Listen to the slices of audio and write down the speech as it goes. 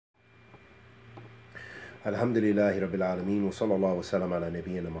Alhamdulillahi Rabbil Alameen, wa sallallahu wa sallam ala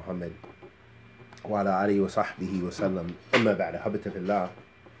nabiyyina Muhammad wa ala alihi wa sahbihi wa sallam. Amma ba'da, habita fillah.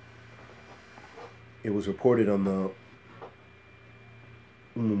 It was reported on the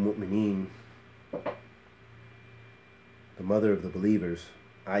Mu'mineen, the mother of the believers,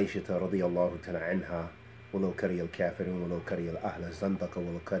 Aisha radiyallahu ta'ala anha, walau kariya al-kafirun, walau kariya al-ahla zandaqa,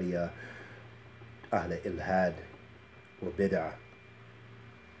 walau kariya ahla ilhad wa bid'ah,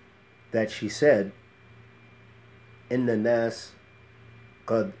 that she said, Inna nas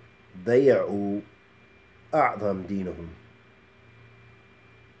qad daya'u a'zam dinihum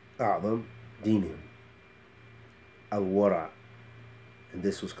al-wara'. And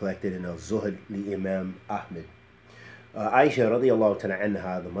this was collected in al-Zuhd li Imam Ahmed. Aisha radiyallahu ta'ala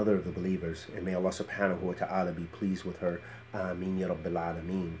anha, the mother of the believers, and may Allah subhanahu wa ta'ala be pleased with her, Ameen ya Rabbil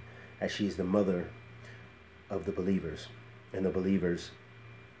Alameen, as she is the mother of the believers. And the believers,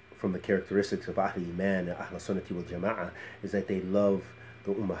 from the characteristics of Ahl Iman and Ahl Sunnati wal Jama'ah, is that they love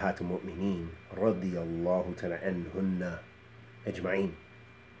the Ummahat al-Mu'mineen radiyallahu ta'ala anhunna ajma'een.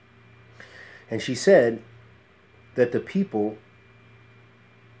 And she said that the people,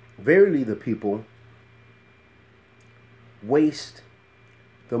 verily the people, waste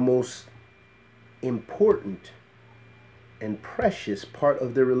the most important and precious part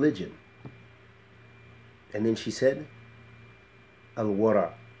of their religion. And then she said,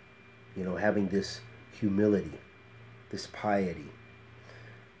 al-wara', having this humility, this piety,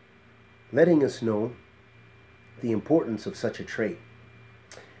 letting us know the importance of such a trait.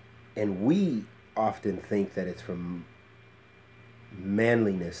 And we often think that it's from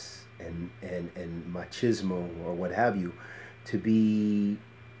manliness and machismo or what have you, to be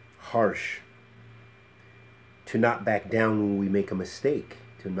harsh, to not back down when we make a mistake,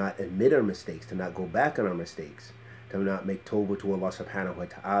 to not admit our mistakes, to not go back on our mistakes, to not make tawbah to Allah subhanahu wa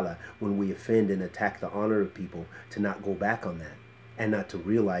ta'ala when we offend and attack the honor of people, to not go back on that, and not to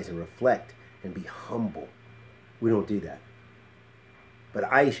realize and reflect and be humble. We don't do that. But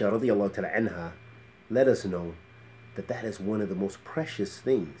Aisha radiyallahu ta'ala anha let us know that that is one of the most precious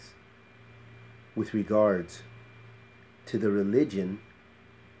things with regards to the religion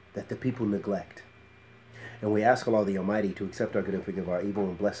that the people neglect. And we ask Allah the Almighty to accept our good and forgive our evil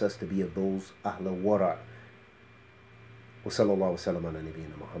and bless us to be of those Ahl Wara'. Wa sallallahu wa sallam ala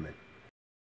nabiyyina Muhammad.